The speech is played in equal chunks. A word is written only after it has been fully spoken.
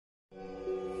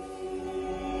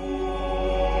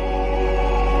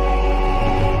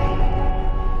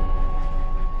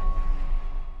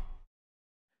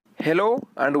Hello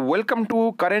and welcome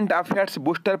to Current Affairs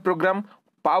Booster Program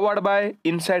powered by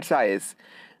Insights IS.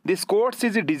 This course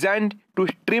is designed to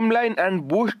streamline and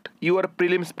boost your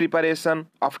prelims preparation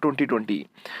of 2020.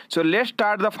 So let's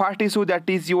start the first issue, that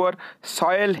is your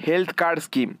soil health card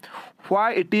scheme.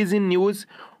 Why it is in news?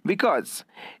 Because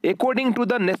according to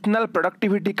the National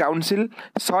Productivity Council,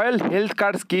 soil health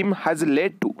card scheme has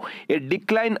led to a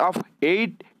decline of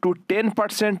 8 to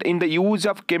 10% in the use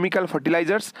of chemical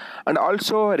fertilizers and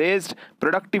also raised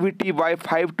productivity by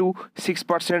 5 to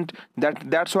 6%.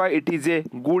 That's why it is a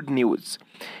good news.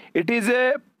 It is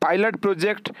a pilot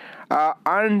project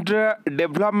and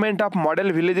development of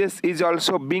model villages is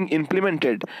also being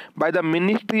implemented by the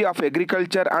Ministry of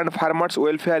Agriculture and Farmers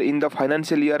Welfare in the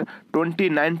financial year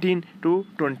 2019 to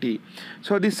 20.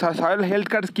 So this soil health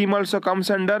card scheme also comes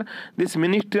under this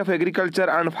Ministry of Agriculture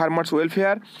and Farmers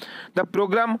Welfare. The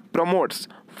program promotes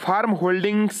farm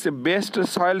holdings based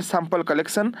soil sample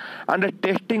collection and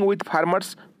testing with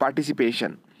farmers'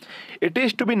 participation. It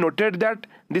is to be noted that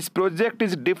this project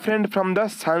is different from the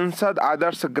Sansad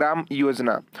Adarsh Gram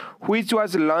Yojana, which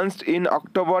was launched in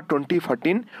October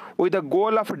 2014 with the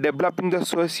goal of developing the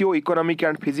socio-economic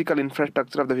and physical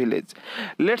infrastructure of the village.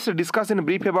 Let's discuss in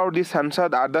brief about this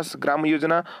Sansad Adarsh Gram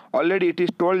Yojana. Already it is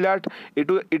told that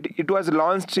it was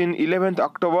launched in 11th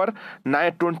October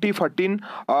 2014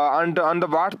 and on the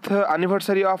birth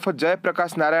anniversary of Jai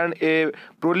Prakash Narayan, a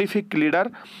prolific leader.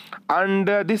 And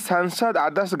this Sansad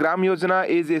Adarsh Gram Yojana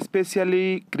is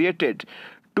especially created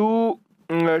to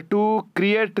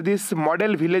create these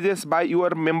model villages by your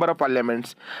member of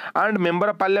parliaments. And member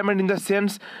of parliament in the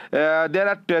sense there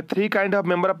are three kind of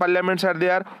member of parliaments are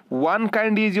there. One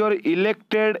kind is your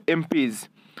elected MPs,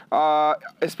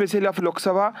 especially of Lok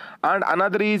Sabha, and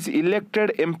another is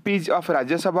elected MPs of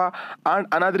Rajya Sabha, and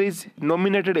another is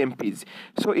nominated MPs.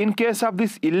 So in case of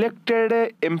this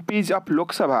elected MPs of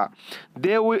Lok Sabha,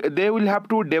 they will have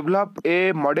to develop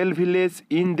a model village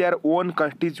in their own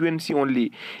constituency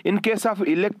only. In case of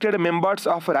elected members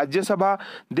of Rajya Sabha,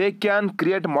 they can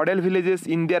create model villages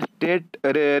in their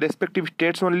respective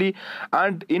states only,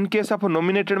 and in case of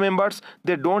nominated members,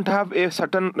 they don't have a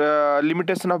certain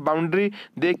limitation of boundary.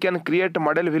 They can create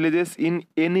model villages in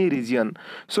any region.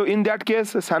 So in that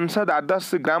case, Sansad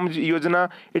Adarsh Gram Yojana,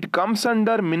 it comes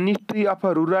under Ministry of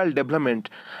Rural Development,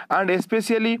 and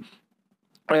especially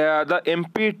the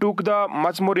MP took the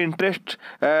much more interest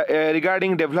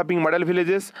regarding developing model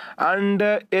villages, and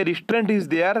a restraint is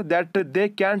there that they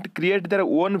can't create their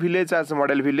own village as a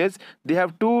model village. They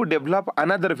have to develop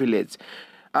another village.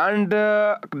 And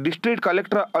district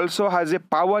collector also has a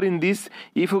power in this.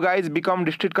 If you guys become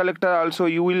district collector, also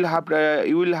you will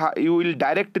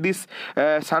direct this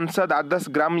Sansad Adarsh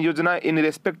Gram Yojana in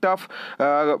respect of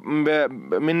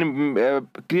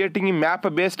creating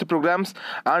map based programs,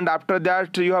 and after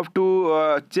that you have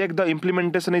to check the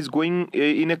implementation is going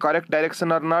in a correct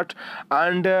direction or not,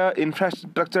 and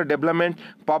infrastructure development,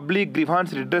 public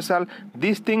grievance redressal,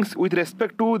 these things with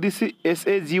respect to this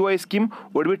SAGY scheme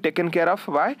would be taken care of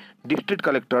by district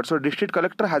collector. So district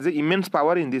collector has an immense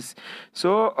power in this.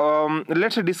 So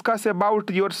let's discuss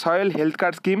about your soil health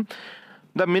card scheme.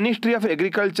 The Ministry of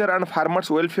Agriculture and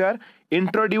Farmers Welfare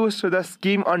introduced the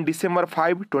scheme on December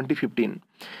 5, 2015.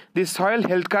 The soil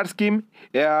health card scheme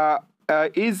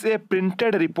is a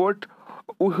printed report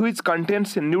which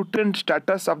contains nutrient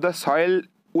status of the soil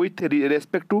with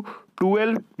respect to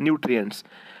 12 nutrients.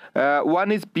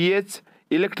 One is pH,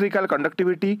 electrical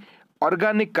conductivity,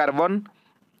 organic carbon,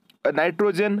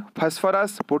 nitrogen,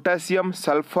 phosphorus, potassium,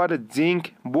 sulfur,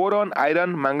 zinc, boron,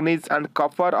 iron, manganese and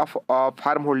copper of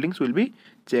farm holdings will be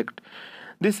checked.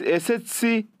 This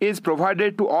SHC is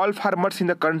provided to all farmers in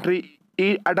the country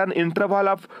at an interval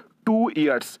of 2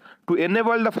 years to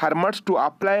enable the farmers to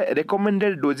apply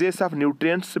recommended doses of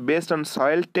nutrients based on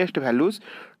soil test values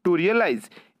to realize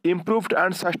improved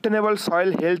and sustainable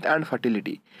soil health and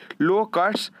fertility, low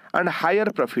costs and higher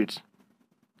profits.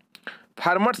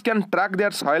 Farmers can track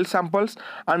their soil samples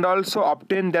and also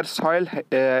obtain their soil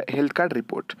health card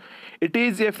report. It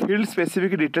is a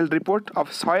field-specific detailed report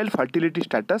of soil fertility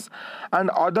status and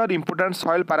other important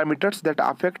soil parameters that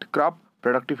affect crop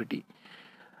productivity.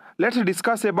 Let's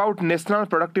discuss about National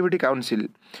Productivity Council.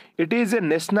 It is a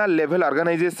national level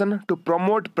organization to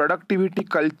promote productivity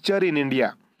culture in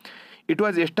India. It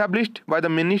was established by the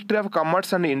Ministry of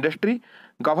Commerce and Industry,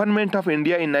 Government of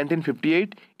India in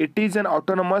 1958. It is an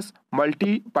autonomous,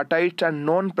 multi-partite and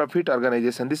non-profit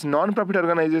organization. This non-profit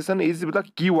organization is the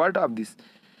keyword of this.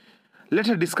 Let's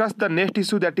discuss the next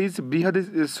issue, that is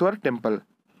Brihadiswara Temple.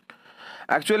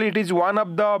 Actually, it is one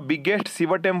of the biggest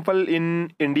Shiva temple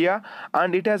in India,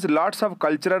 and it has lots of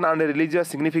cultural and religious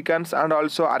significance, and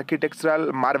also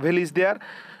architectural marvel is there.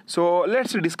 So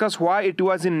let's discuss why it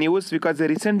was in news, because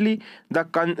recently the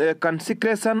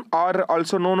consecration, or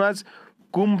also known as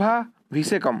Kumbha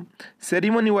Vishekam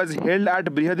ceremony, was held at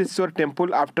Brihadiswara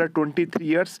Temple after 23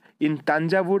 years in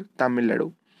Tanjavur, Tamil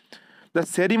Nadu. The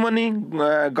ceremony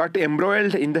got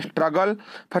embroiled in the struggle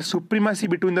for supremacy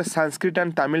between the Sanskrit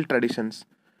and Tamil traditions.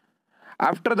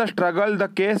 After the struggle, the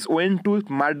case went to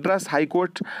Madras High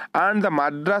Court, and the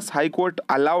Madras High Court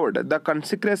allowed the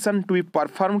consecration to be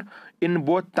performed in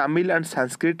both Tamil and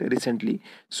Sanskrit recently.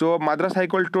 So Madras High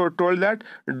Court told that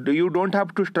you don't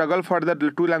have to struggle for the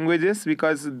two languages,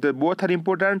 because both are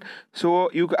important.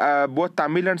 So both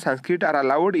Tamil and Sanskrit are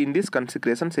allowed in this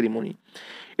consecration ceremony.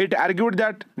 It argued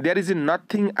that there is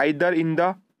nothing either in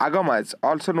the Agamas,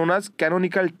 also known as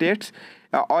canonical texts,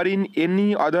 or in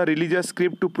any other religious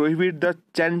script to prohibit the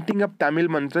chanting of Tamil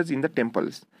mantras in the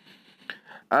temples.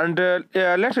 And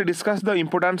let's discuss the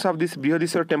importance of this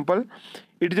Brihadiswara temple.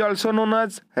 It is also known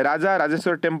as Raja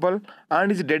Rajeshwar temple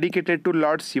and is dedicated to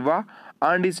Lord Shiva,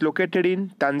 and is located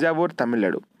in Tanjavur, Tamil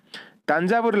Nadu.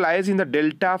 Tanjavur lies in the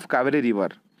delta of Kaveri river.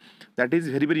 That is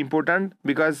very, very important,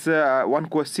 because one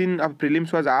question of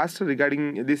prelims was asked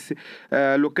regarding this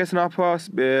location of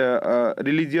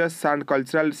religious and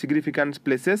cultural significance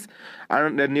places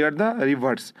and near the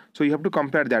rivers. So you have to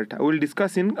compare that. I will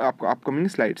discuss in upcoming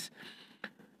slides.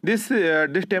 This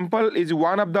temple is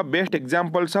one of the best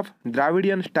examples of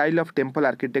Dravidian style of temple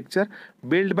architecture,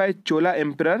 built by Chola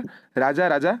Emperor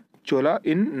Raja Chola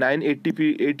in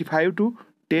 985 to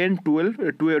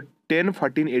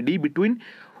 1014 AD, between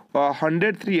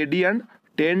 103 AD and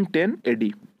 1010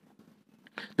 AD.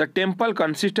 The temple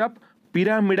consists of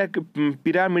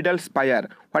pyramidal spire.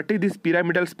 What is this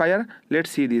pyramidal spire? Let's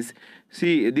see this.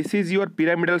 See, this is your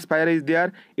pyramidal spire is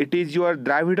there. It is your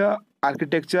Dravida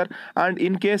architecture, and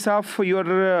in case of your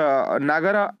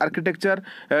Nagara architecture,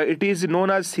 it is known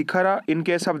as Shikhara. In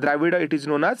case of Dravida, it is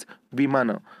known as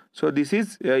Vimana. So this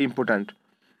is important.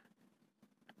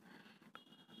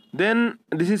 Then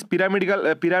this is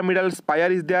pyramidal spire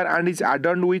is there, and is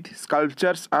adorned with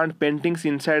sculptures and paintings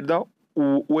inside the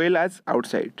well as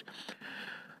outside.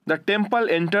 The temple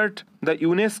entered the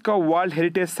UNESCO World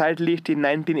Heritage Site list in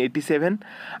 1987,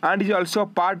 and is also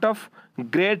part of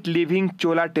Great Living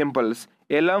Chola temples,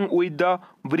 along with the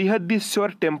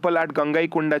Brihadiswara Temple at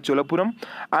Gangaikonda Cholapuram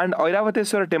and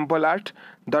Airavateswara Temple at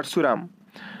Darsuram.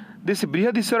 This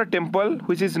Brihadiswara Temple,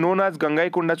 which is known as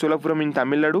Gangaikonda Cholapuram in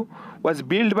Tamil Nadu, was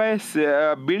built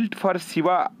for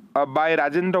Shiva by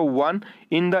Rajendra I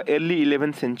in the early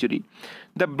 11th century.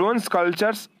 The bronze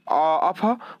sculptures of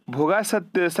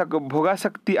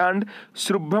Bhogasakti and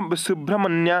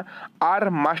Subramanya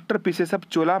are masterpieces of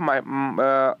Chola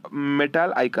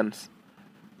metal icons.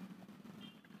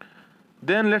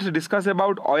 Then let's discuss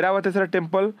about Airavateswara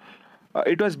Temple.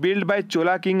 It was built by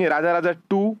Chola King Rajaraja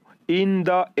II in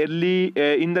the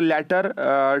latter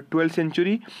 12th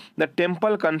century. The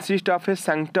temple consists of a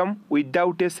sanctum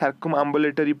without a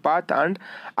circumambulatory path and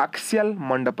axial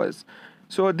mandapas.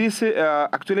 So this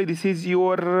is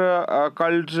your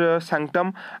called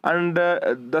sanctum, and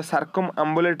the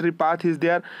circumambulatory path is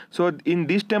there. So in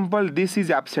this temple, this is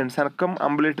absent.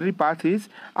 Circumambulatory path is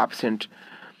absent.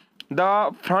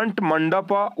 The front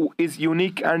mandapa is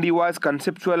unique, and it was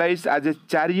conceptualized as a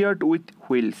chariot with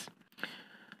wheels.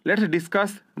 Let's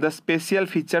discuss the special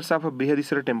features of a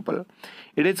Brihadiswara temple.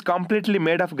 It is completely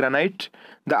made of granite.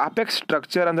 The apex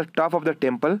structure on the top of the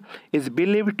temple is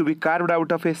believed to be carved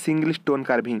out of a single stone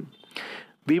carving.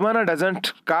 Vimana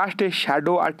doesn't cast a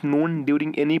shadow at noon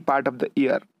during any part of the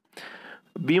year.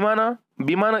 Vimana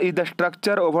is the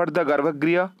structure over the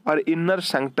Garbhagriha, or inner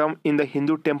sanctum, in the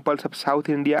Hindu temples of South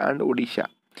India and Odisha.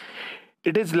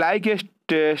 It is like a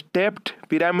stepped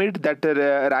pyramid that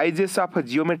rises up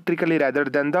geometrically rather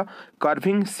than the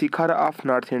curving shikhara of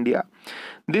North India.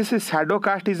 This shadow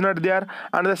cast is not there,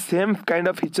 and the same kind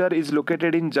of feature is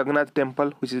located in Jagannath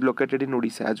temple, which is located in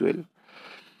Odisha as well.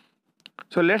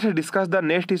 So let's discuss the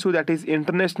next issue, that is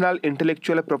International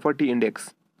Intellectual Property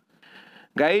Index.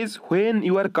 Guys, when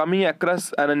you are coming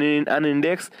across an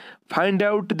index, find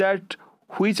out that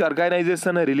which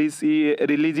organization release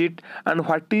it, and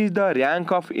what is the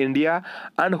rank of India,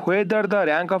 and whether the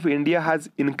rank of India has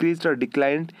increased or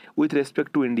declined with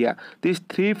respect to India. These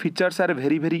three features are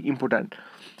very, very important.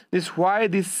 This is why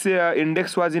this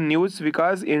index was in news,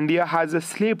 because India has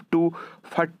slipped to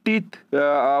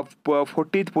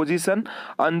 40th position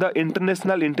on the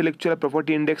International Intellectual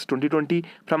Property Index 2020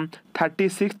 from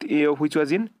 36th, which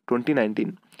was in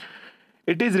 2019.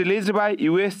 It is released by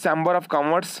US Chamber of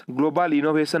Commerce Global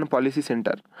Innovation Policy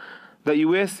Center. The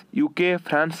US, UK,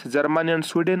 France, Germany and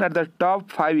Sweden are the top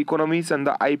 5 economies on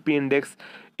the IP index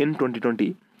in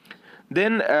 2020.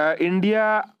 Then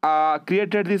India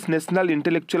created this National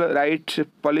Intellectual Rights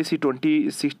Policy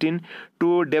 2016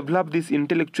 to develop this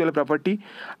intellectual property,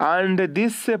 and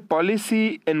this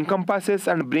policy encompasses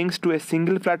and brings to a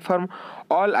single platform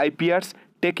all IPRs,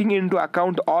 taking into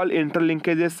account all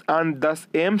interlinkages, and thus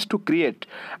aims to create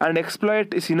and exploit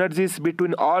synergies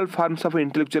between all forms of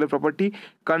intellectual property,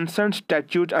 concerned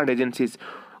statutes and agencies.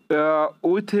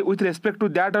 With respect to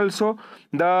that also,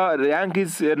 the rank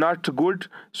is not good,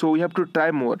 so we have to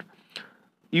try more.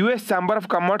 US Chamber of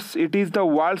Commerce, it is the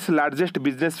world's largest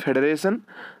business federation.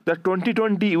 The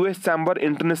 2020 US Chamber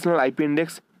International IP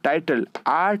Index titled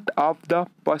Art of the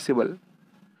Possible.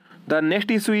 The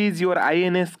next issue is your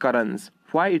INS Karanj.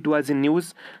 Why it was in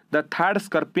news? The third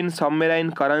Scorpion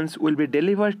submarine Karanj will be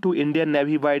delivered to Indian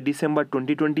Navy by December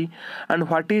 2020. And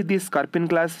what is this Scorpion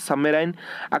class submarine?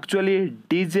 Actually,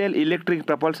 diesel electric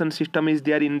propulsion system is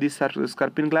there in this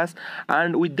Scorpion class,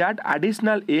 and with that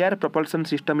additional air propulsion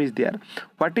system is there.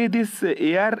 What is this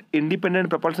air independent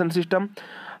propulsion system?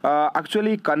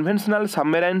 Actually, conventional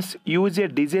submarines use a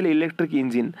diesel electric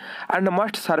engine and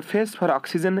must surface for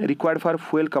oxygen required for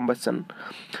fuel combustion.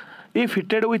 If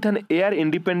fitted with an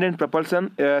air-independent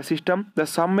propulsion system, the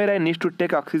submarine needs to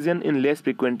take oxygen in less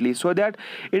frequently so that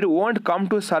it won't come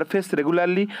to surface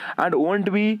regularly and won't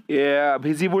be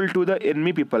visible to the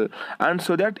enemy people, and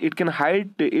so that it can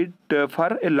hide it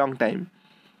for a long time.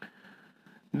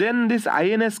 Then this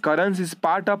INS Karanj is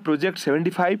part of Project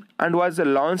 75 and was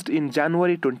launched in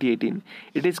January 2018.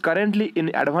 It is currently in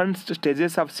advanced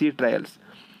stages of sea trials.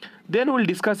 Then we'll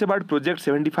discuss about Project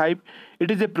 75.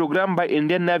 It is a program by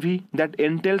Indian Navy that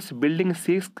entails building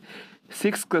six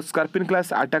Scorpion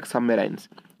class attack submarines.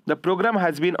 The program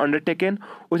has been undertaken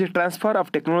with a transfer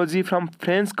of technology from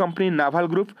French company Naval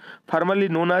Group, formerly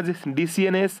known as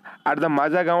DCNS, at the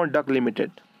Mazagaon Dock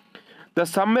Limited. The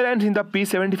submarines in the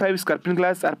P-75 Scorpion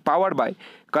class are powered by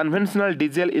conventional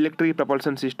diesel electric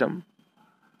propulsion system.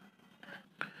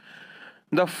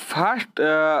 The first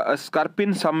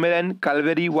Scorpion submarine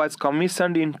Calvary was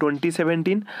commissioned in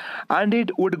 2017 and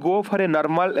it would go for a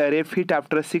normal refit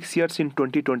after 6 years in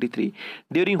 2023,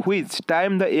 during which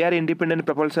time the air independent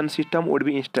propulsion system would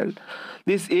be installed.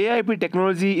 This AIP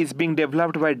technology is being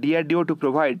developed by DRDO to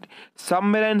provide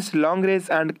submarines long range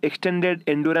and extended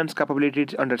endurance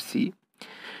capabilities under sea.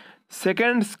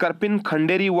 Second Scorpion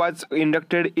Khanderi was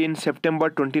inducted in September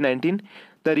 2019.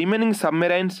 The remaining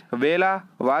submarines Vela,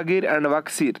 Vagir and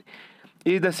Vaksir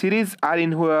is the series are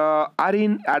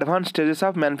in advanced stages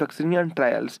of manufacturing and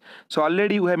trials. So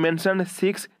already we have mentioned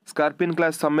 6 Scorpion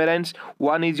class submarines.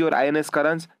 One is your INS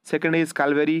Karanj, second is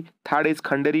Calvary, third is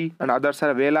Khanderi, and others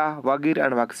are Vela, Vagir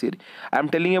and Vaksir. I am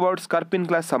telling about Scorpion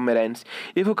class submarines.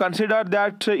 If you consider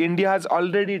that India has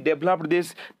already developed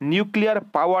this nuclear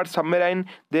powered submarine,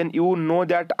 then you know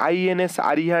that INS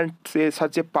Arihant,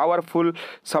 such a powerful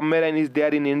submarine, is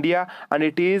there in India, and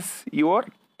it is your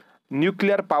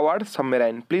nuclear powered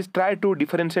submarine. Please try to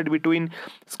differentiate between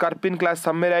Scorpion class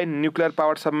submarine, nuclear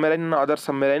powered submarine and other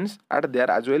submarines are there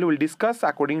as well. We will discuss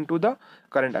according to the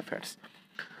current affairs.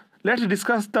 Let's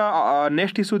discuss the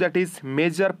next issue, that is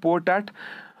major port at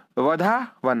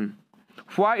Vadhavan.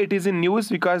 Why it is in news?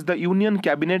 Because the Union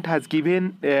Cabinet has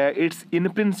given its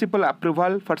in principle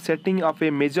approval for setting up a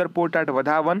major port at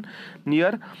Vadhavan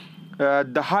near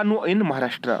Dahanu in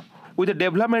Maharashtra. With the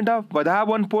development of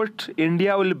Vadhavan port,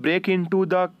 India will break into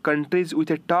the countries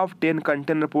with a top 10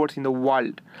 container ports in the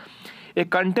world. A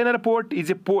container port is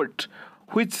a port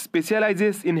which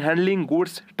specializes in handling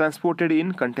goods transported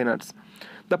in containers.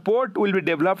 The port will be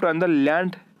developed on the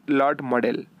landlord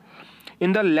model.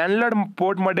 In the landlord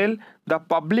port model, the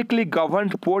publicly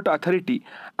governed port authority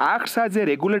acts as a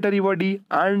regulatory body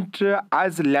and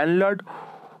as landlord,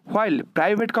 while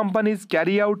private companies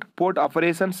carry out port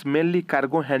operations, mainly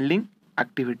cargo handling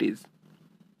activities.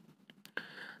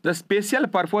 The special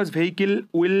purpose vehicle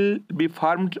will be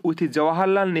formed with the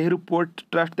Jawaharlal Nehru Port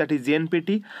Trust, that is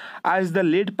JNPT, as the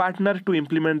lead partner to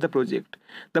implement the project.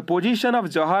 The position of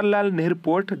Jawaharlal Nehru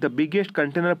Port, the biggest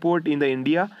container port in the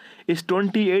India, is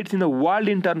 28th in the world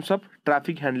in terms of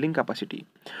traffic handling capacity.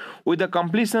 With the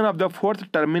completion of the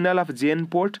 4th terminal of JN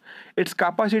Port, its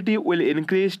capacity will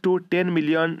increase to 10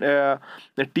 million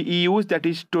TEUs, that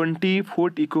is 20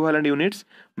 foot equivalent units,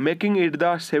 making it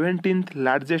the 17th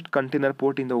largest container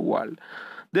port in the world.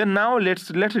 Then now let's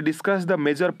discuss the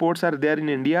major ports are there in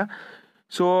India.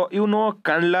 So you know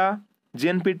Kandla,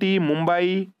 JNPT,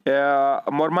 Mumbai,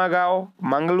 Mormagaon,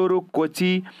 Mangaluru,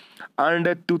 Kochi, and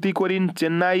Tuticorin,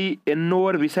 Chennai,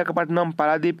 Ennore, Visakhapatnam,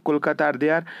 Paradip, Kolkata are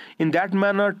there. In that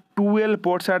manner, 12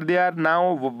 ports are there.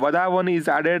 Now Vadhavan is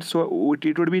added, so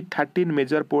it would be 13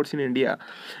 major ports in India.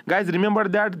 Guys, remember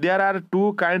that there are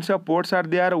two kinds of ports are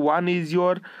there. One is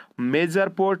your major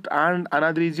port and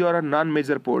another is your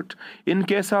non-major port. In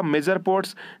case of major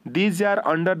ports, these are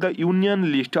under the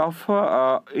union list of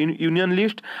union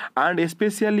list, and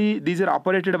especially these are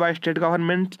operated by state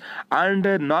governments, and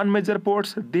non-major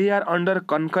ports, they are under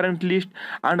concurrent list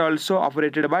and also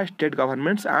operated by state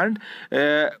governments, and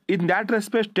in that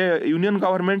respect union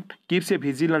government keeps a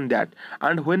vigil on that,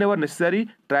 and whenever necessary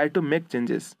try to make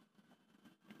changes.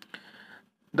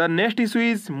 The next issue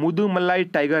is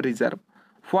Mudumalai Tiger Reserve.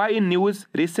 Why in news?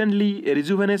 Recently, a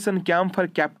rejuvenation camp for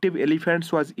captive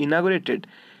elephants was inaugurated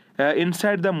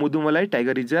inside the Mudumalai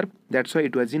Tiger Reserve. That's why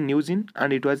it was in news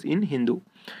and it was in Hindu.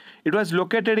 It was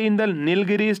located in the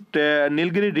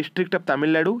Nilgiri district of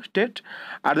Tamil Nadu state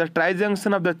at the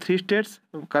tri-junction of the three states,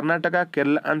 Karnataka,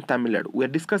 Kerala and Tamil Nadu. We are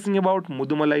discussing about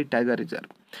Mudumalai Tiger Reserve.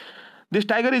 This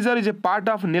tiger reserve is a part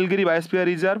of Nilgiri Biosphere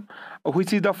Reserve,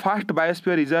 which is the first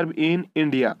biosphere reserve in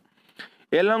India,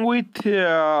 along with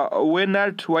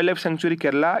Wayanad Wildlife Sanctuary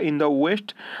Kerala in the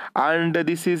west, and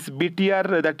this is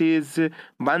BTR, that is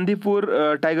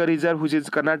Bandipur Tiger Reserve, which is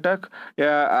Karnataka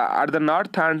at the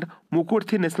north, and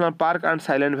Mukurthi National Park and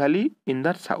Silent Valley in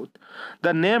the south.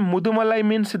 The name Mudumalai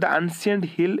means the ancient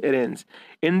hill range.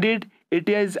 Indeed, it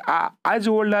is as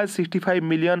old as 65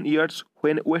 million years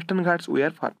when Western Ghats were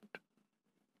formed.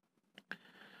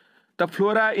 The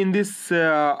flora in this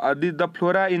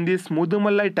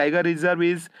Mudumalai Tiger Reserve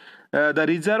is the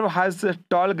reserve has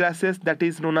tall grasses, that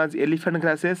is known as elephant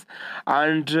grasses,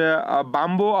 and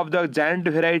bamboo of the giant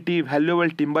variety,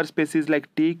 valuable timber species like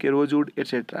teak, rosewood,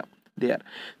 etc. There.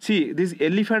 See, this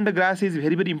elephant grass is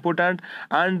very important,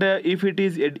 and if it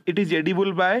is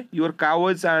edible by your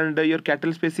cows and your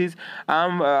cattle species.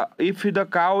 If the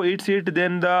cow eats it,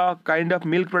 then the kind of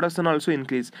milk production also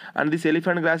increase, and this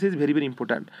elephant grass is very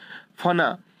important.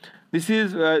 Fauna. This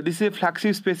is a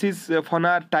flagship species. Fauna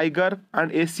are tiger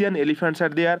and Asian elephants are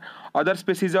there. Other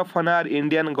species of fauna are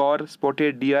Indian gaur,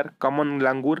 spotted deer, common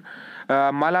langur,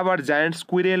 Malabar giant,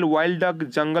 squirrel, wild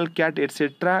dog, jungle cat,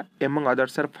 etc. among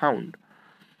others are found.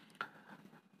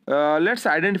 Let's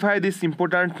identify these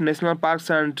important national parks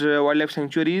and wildlife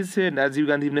sanctuaries. Rajiv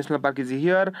Gandhi National Park is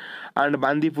here, and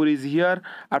Bandipur is here.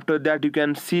 After that, you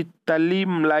can see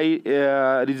Talimlai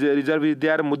Reserve is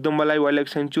there, Mudumalai Wildlife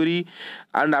Sanctuary,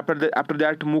 and after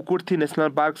that Mukurthi National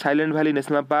Park, Silent Valley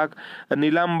National Park,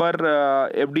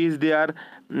 Nilambar FD is there,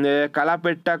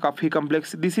 Kalapetta Coffee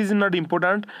Complex. This is not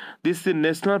important. These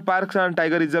national parks and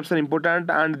tiger reserves are important,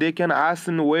 and they can ask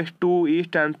in west to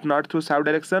east and north to south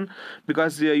direction,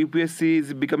 because UPSC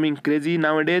is becoming crazy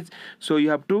nowadays. So you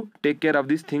have to take care of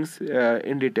these things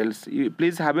in details.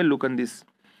 Please have a look on this.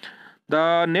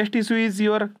 The next issue is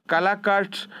your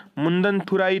Kalakad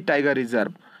Mundanthurai Tiger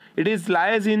Reserve. It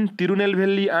lies in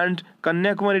Tirunelveli and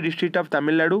Kanyakumari district of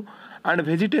Tamil Nadu, and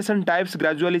vegetation types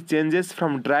gradually changes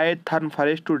from dry thorn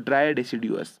forest to dry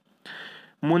deciduous.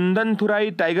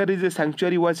 Mundanthurai Tiger Reserve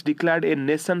Sanctuary was declared a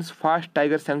nation's first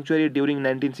tiger sanctuary during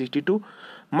 1962,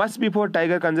 much before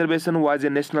tiger conservation was a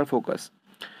national focus.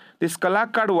 This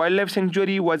Kalakad Wildlife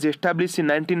Sanctuary was established in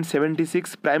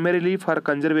 1976 primarily for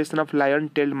conservation of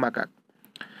lion-tailed macaque.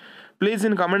 Please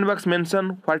in comment box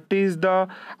mention what is the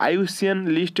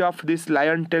IUCN list of this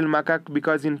lion-tailed macaque,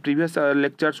 because in previous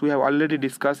lectures we have already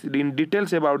discussed in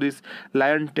details about this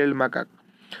lion-tailed macaque.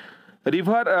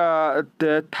 River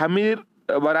Thamir,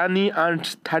 Barani and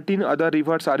 13 other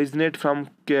rivers originate from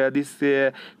this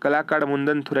Kalakad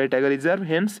Mundanthurai Tiger Reserve.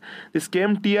 Hence, this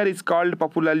KMTR is called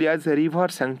popularly as River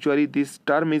Sanctuary. This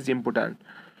term is important.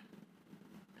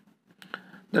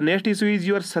 The next issue is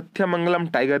your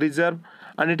Sathyamangalam Tiger Reserve,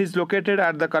 and it is located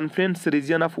at the confluence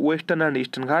region of Western and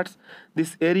Eastern Ghats.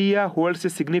 This area holds a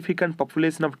significant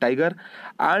population of tiger,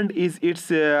 and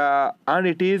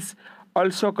it is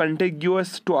also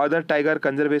contiguous to other tiger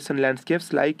conservation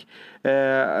landscapes like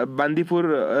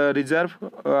Bandipur Reserve,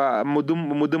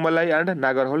 Mudumalai and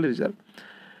Nagarhole Reserve.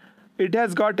 It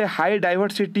has got a high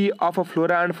diversity of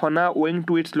flora and fauna owing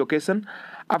to its location.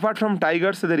 Apart from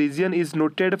tigers, the region is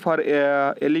noted for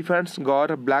elephants,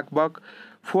 gaur, black buck,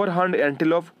 four-horned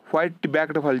antelope,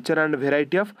 white-backed vulture and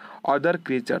variety of other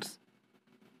creatures.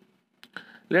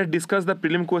 Let's discuss the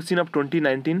prelim question of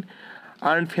 2019.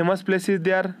 And famous places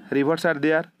there, rivers are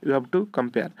there, you have to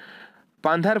compare.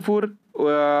 Pandharpur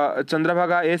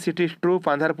Chandrabhaga. Yes, it is true.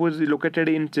 Pandharpur is located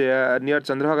in near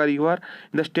Chandrabhaga river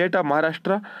in the state of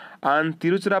Maharashtra, and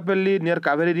Tiruchirappalli near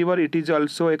Kaveri river. It is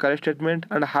also a correct statement.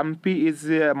 And Hampi is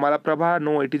Malaprabha.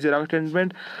 No, it is a wrong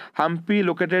statement. Hampi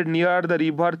located near the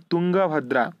river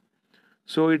Tungabhadra.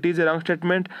 So it is a wrong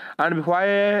statement. And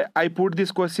why I put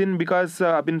this question, because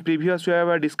in previous we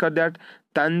have discussed that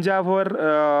Tanjavur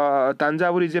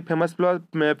is a famous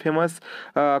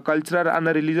cultural and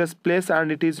religious place,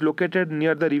 and it is located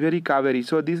near the river Kaveri.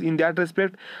 So this, in that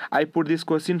respect, I put this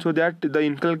question so that the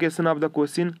inculcation of the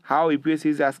question, how UPSC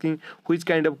is asking which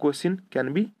kind of question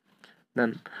can be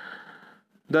done.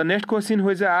 The next question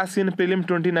which I asked in Prelim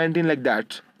 2019 like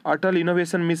that. Atal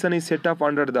Innovation Mission is set up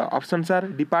under the options are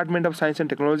Department of Science and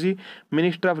Technology,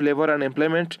 Minister of Labour and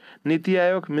Employment, Niti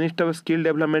Aayog, Minister of Skill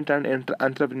Development and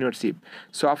Entrepreneurship.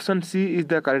 So option C is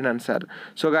the correct answer.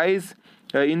 So guys,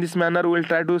 in this manner we will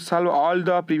try to solve all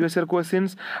the previous year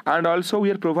questions, and also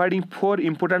we are providing 4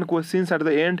 important questions at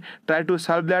the end. Try to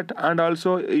solve that, and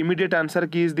also immediate answer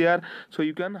key is there, so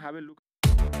you can have a look.